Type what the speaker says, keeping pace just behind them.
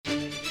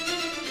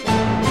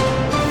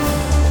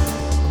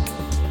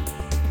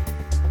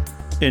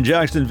In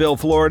Jacksonville,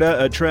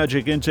 Florida, a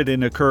tragic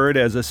incident occurred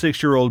as a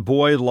 6-year-old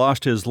boy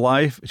lost his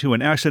life to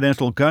an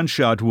accidental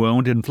gunshot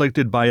wound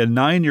inflicted by a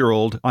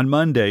 9-year-old on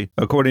Monday,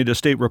 according to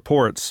state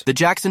reports. The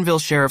Jacksonville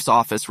Sheriff's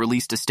Office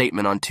released a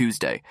statement on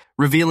Tuesday,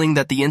 revealing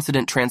that the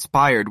incident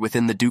transpired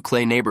within the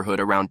Duclay neighborhood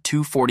around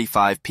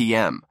 2:45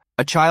 p.m.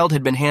 A child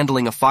had been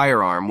handling a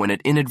firearm when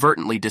it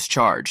inadvertently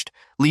discharged,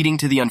 leading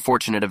to the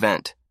unfortunate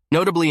event.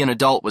 Notably, an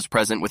adult was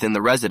present within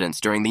the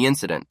residence during the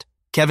incident.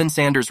 Kevin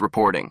Sanders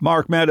reporting.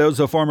 Mark Meadows,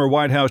 a former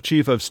White House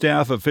chief of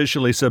staff,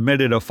 officially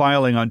submitted a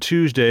filing on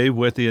Tuesday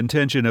with the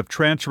intention of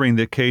transferring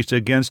the case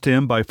against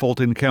him by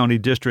Fulton County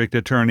District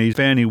Attorney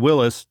Fani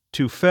Willis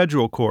to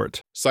federal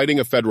court. Citing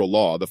a federal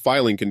law, the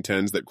filing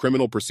contends that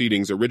criminal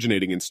proceedings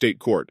originating in state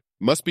court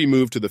must be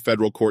moved to the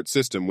federal court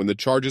system when the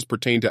charges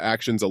pertain to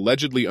actions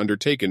allegedly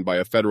undertaken by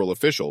a federal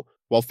official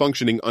while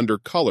functioning under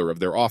color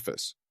of their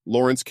office.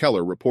 Lawrence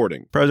Keller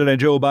reporting. President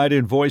Joe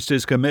Biden voiced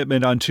his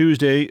commitment on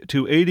Tuesday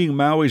to aiding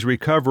Maui's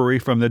recovery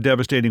from the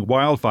devastating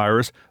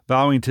wildfires,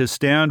 vowing to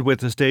stand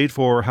with the state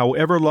for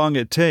however long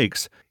it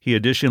takes. He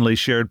additionally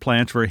shared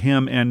plans for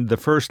him and the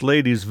First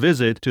Lady's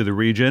visit to the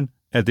region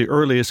at the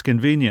earliest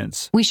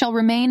convenience. "We shall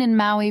remain in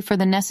Maui for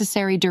the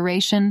necessary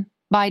duration,"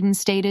 Biden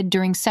stated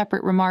during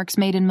separate remarks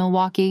made in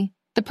Milwaukee.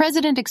 The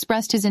president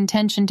expressed his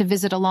intention to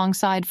visit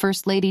alongside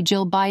First Lady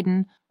Jill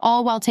Biden,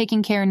 all while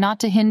taking care not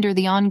to hinder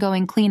the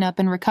ongoing cleanup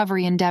and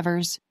recovery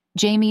endeavors.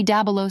 Jamie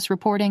Dabalos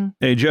reporting.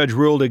 A judge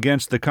ruled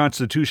against the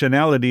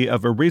constitutionality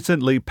of a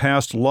recently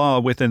passed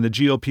law within the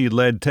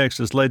GOP-led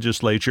Texas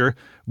legislature,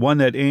 one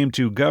that aimed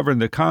to govern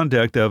the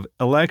conduct of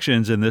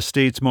elections in the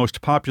state's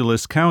most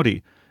populous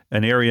county,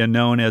 an area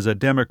known as a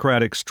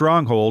Democratic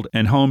stronghold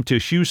and home to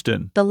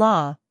Houston. The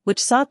law, which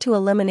sought to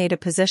eliminate a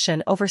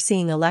position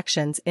overseeing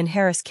elections in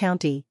Harris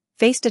County,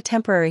 faced a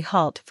temporary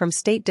halt from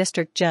State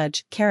District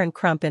Judge Karen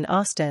Crump in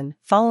Austin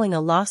following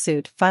a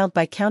lawsuit filed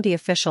by county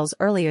officials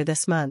earlier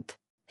this month.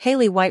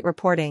 Haley White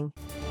reporting.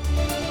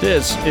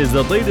 This is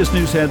the latest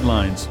news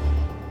headlines.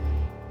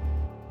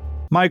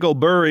 Michael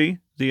Burry,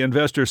 the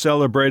investor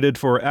celebrated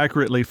for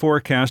accurately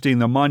forecasting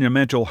the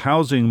monumental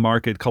housing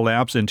market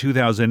collapse in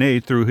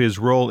 2008 through his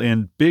role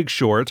in Big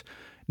Short,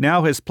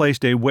 now has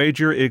placed a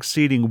wager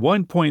exceeding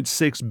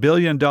 $1.6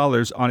 billion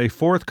on a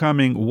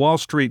forthcoming Wall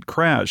Street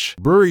crash.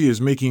 Burry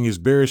is making his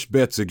bearish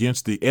bets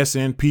against the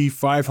S&P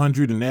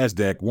 500 and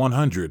NASDAQ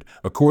 100,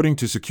 according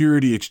to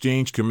Security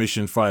Exchange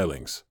Commission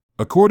filings.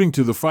 According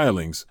to the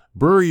filings,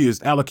 Burry is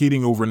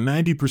allocating over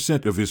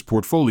 90% of his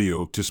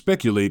portfolio to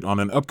speculate on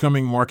an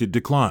upcoming market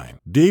decline.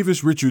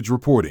 Davis Richards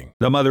reporting.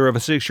 The mother of a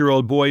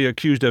 6-year-old boy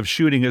accused of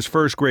shooting his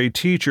first-grade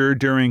teacher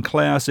during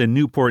class in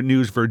Newport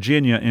News,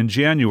 Virginia in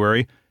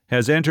January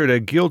has entered a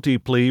guilty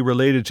plea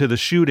related to the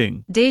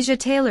shooting. Deja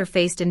Taylor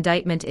faced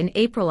indictment in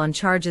April on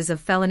charges of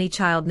felony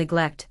child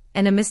neglect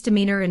and a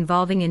misdemeanor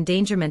involving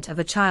endangerment of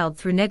a child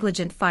through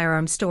negligent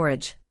firearm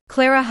storage.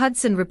 Clara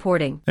Hudson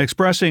reporting.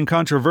 Expressing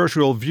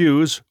controversial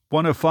views,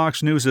 one of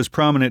Fox News'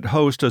 prominent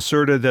hosts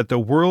asserted that the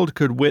world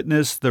could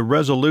witness the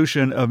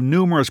resolution of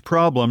numerous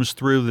problems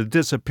through the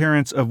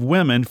disappearance of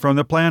women from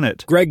the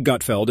planet. Greg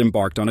Gutfeld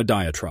embarked on a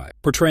diatribe,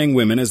 portraying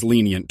women as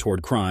lenient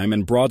toward crime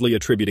and broadly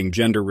attributing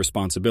gender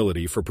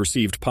responsibility for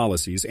perceived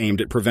policies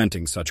aimed at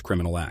preventing such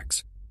criminal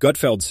acts.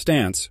 Gutfeld's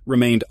stance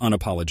remained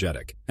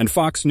unapologetic, and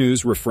Fox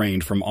News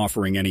refrained from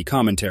offering any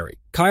commentary.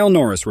 Kyle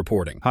Norris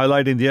reporting.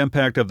 Highlighting the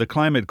impact of the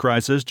climate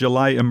crisis,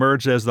 July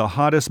emerged as the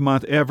hottest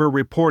month ever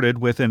reported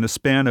within a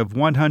span of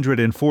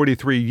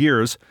 143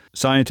 years.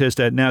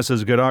 Scientists at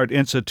NASA's Goddard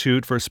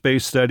Institute for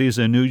Space Studies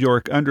in New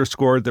York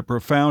underscored the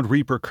profound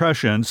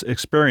repercussions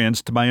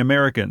experienced by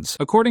Americans.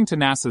 According to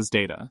NASA's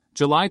data,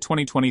 July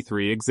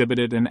 2023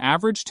 exhibited an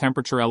average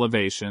temperature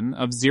elevation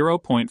of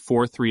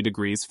 0.43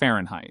 degrees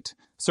Fahrenheit,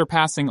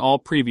 surpassing all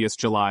previous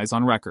Julys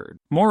on record.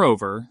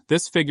 Moreover,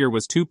 this figure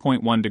was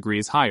 2.1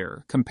 degrees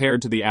higher compared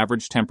to the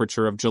average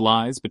temperature of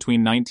Julys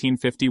between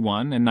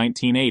 1951 and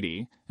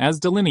 1980, as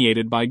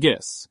delineated by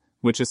GISS,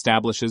 which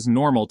establishes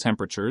normal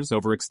temperatures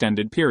over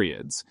extended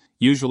periods,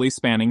 usually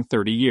spanning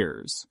 30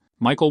 years.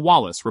 Michael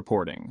Wallace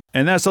reporting.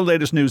 And that's the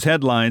latest news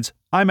headlines.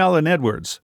 I'm Alan Edwards.